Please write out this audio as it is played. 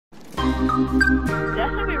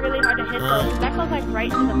That's gonna be really hard to hit though. That goes like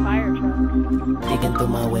right into the fire truck. Digging through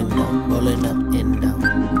my window, rolling up endo.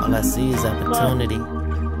 All I see is opportunity.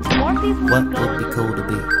 More people What would be cool to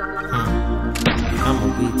be? I'ma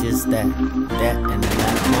be just that, and a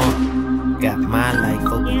lot more. Got my life,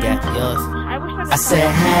 hope you got yours. I said,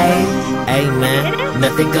 hey man,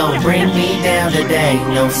 nothing gon' bring me down today.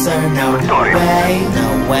 No sir, no way, no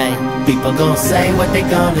way. People gon' say what they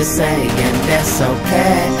gonna say, and that's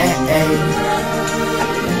okay.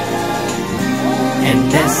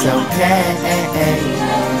 And that's okay.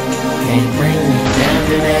 Can't bring me down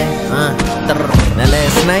today. Now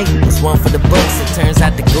last night was one for the books. It turns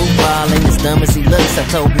out the goofball ain't as dumb as he looks. I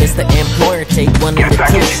told Mr. Employer take one of the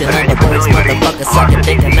tuition. In other words, motherfucker sucker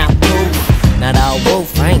thinking I'm cool. Not all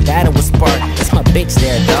wolf, I ain't got it with spark. That's my bitch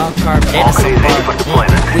there, dog. Carved that some bark.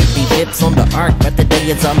 We be vips on the arc, but the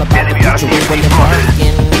day it's all about the future. We will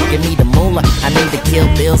embarking. Give me the moolah. I need to kill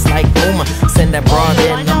bills like Uma. Send that broad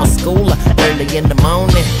in, I'm a schooler. Early in the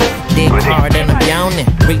morning, dig hard and I'm yawning.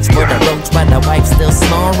 Reach for the roach, but the wife still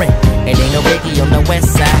snoring. It ain't no Ricky on the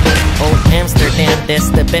west side. Old Amsterdam,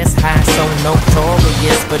 that's the best high. So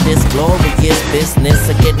notorious for this glorious business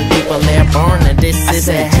of getting people airborne, and this is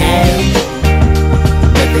a hey.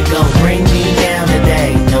 They gon' bring me down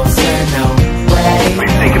today. No sir, no way.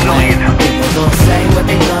 People gon' say what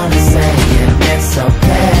they gonna say, and that's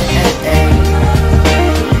okay.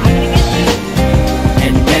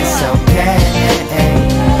 And that's okay.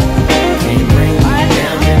 Can't bring me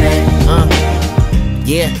down today.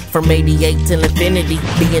 Yeah, from 88 till infinity,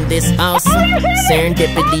 being this awesome.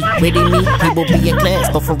 Serendipity, witty me, people be in class,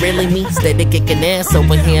 but for really me, steady kicking ass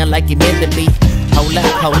over here like you meant to be.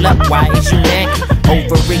 Hold up, why is you nagging?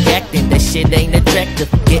 Overreacting, that shit ain't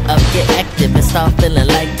attractive. Get up, get active, and start feeling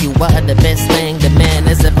like you are the best thing the man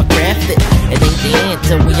has ever crafted. It ain't the end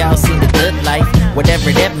till we all see the good life.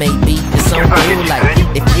 Whatever that may be, it's on you like.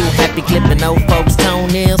 If you happy clipping old folks'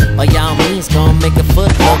 toenails, or y'all means gon' make a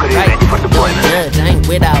foot look right. Don't judge, I ain't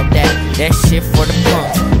without that. That shit for the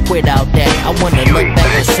punks, quit out that. I wanna look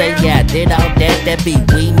back and say, yeah, I did all that. That be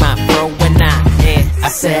we, my bro, and I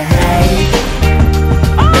said, hey.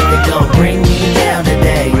 They gon' bring me down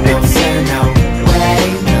today. No sir, no way,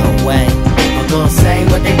 no way. I'm gon' say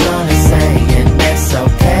what they gonna say, and that's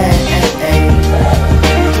okay.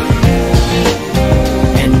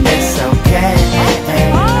 And that's okay.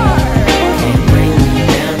 Can't bring me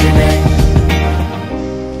down today.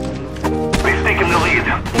 We've taken the lead.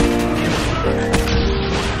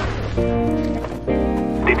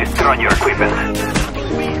 They destroyed your equipment.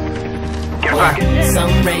 Get back.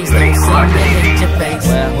 Some rays don't seem to hit your face.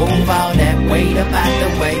 Move all that weight up out the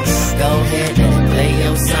waist. Go ahead and play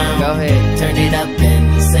your song. Go ahead, turn it up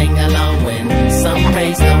and sing along. When some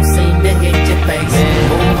rays don't seem to hit your face,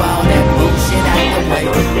 move all that bullshit out the way.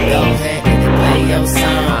 Go ahead and play your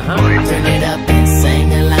song. Turn it up and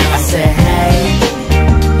sing along. I said, hey,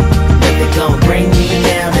 but they gon' bring me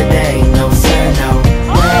down today. No sir, no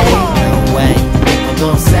way, no way. People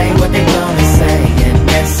gon' say what they gonna say, and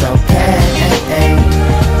that's okay.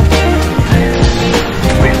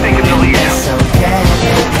 We've taken the lead. That's okay.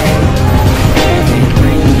 Can't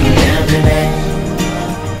bring me down today.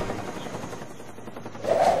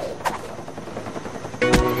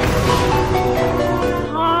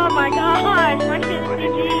 Oh my gosh, my shit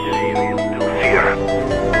is GG. Fear.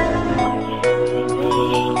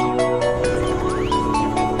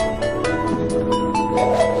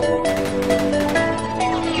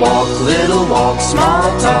 Walk, little walk,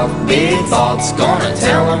 small talk, big thoughts. Gonna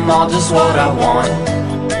tell them all just what I want.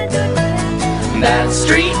 That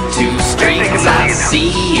street, two streets, I see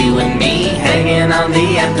you and me hanging on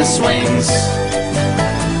the empty swings.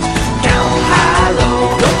 Count high, low,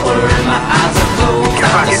 don't worry, my eyes are closed.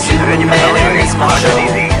 I'm the Superman and it's my show.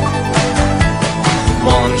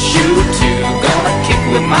 One shoe, two, gonna kick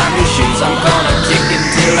with my new shoes. I'm gonna kick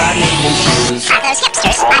until I need new shoes. Are those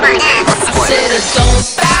hipsters? I'm on I said, don't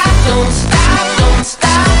stop, don't stop, don't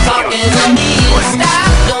stop talking to me. Stop.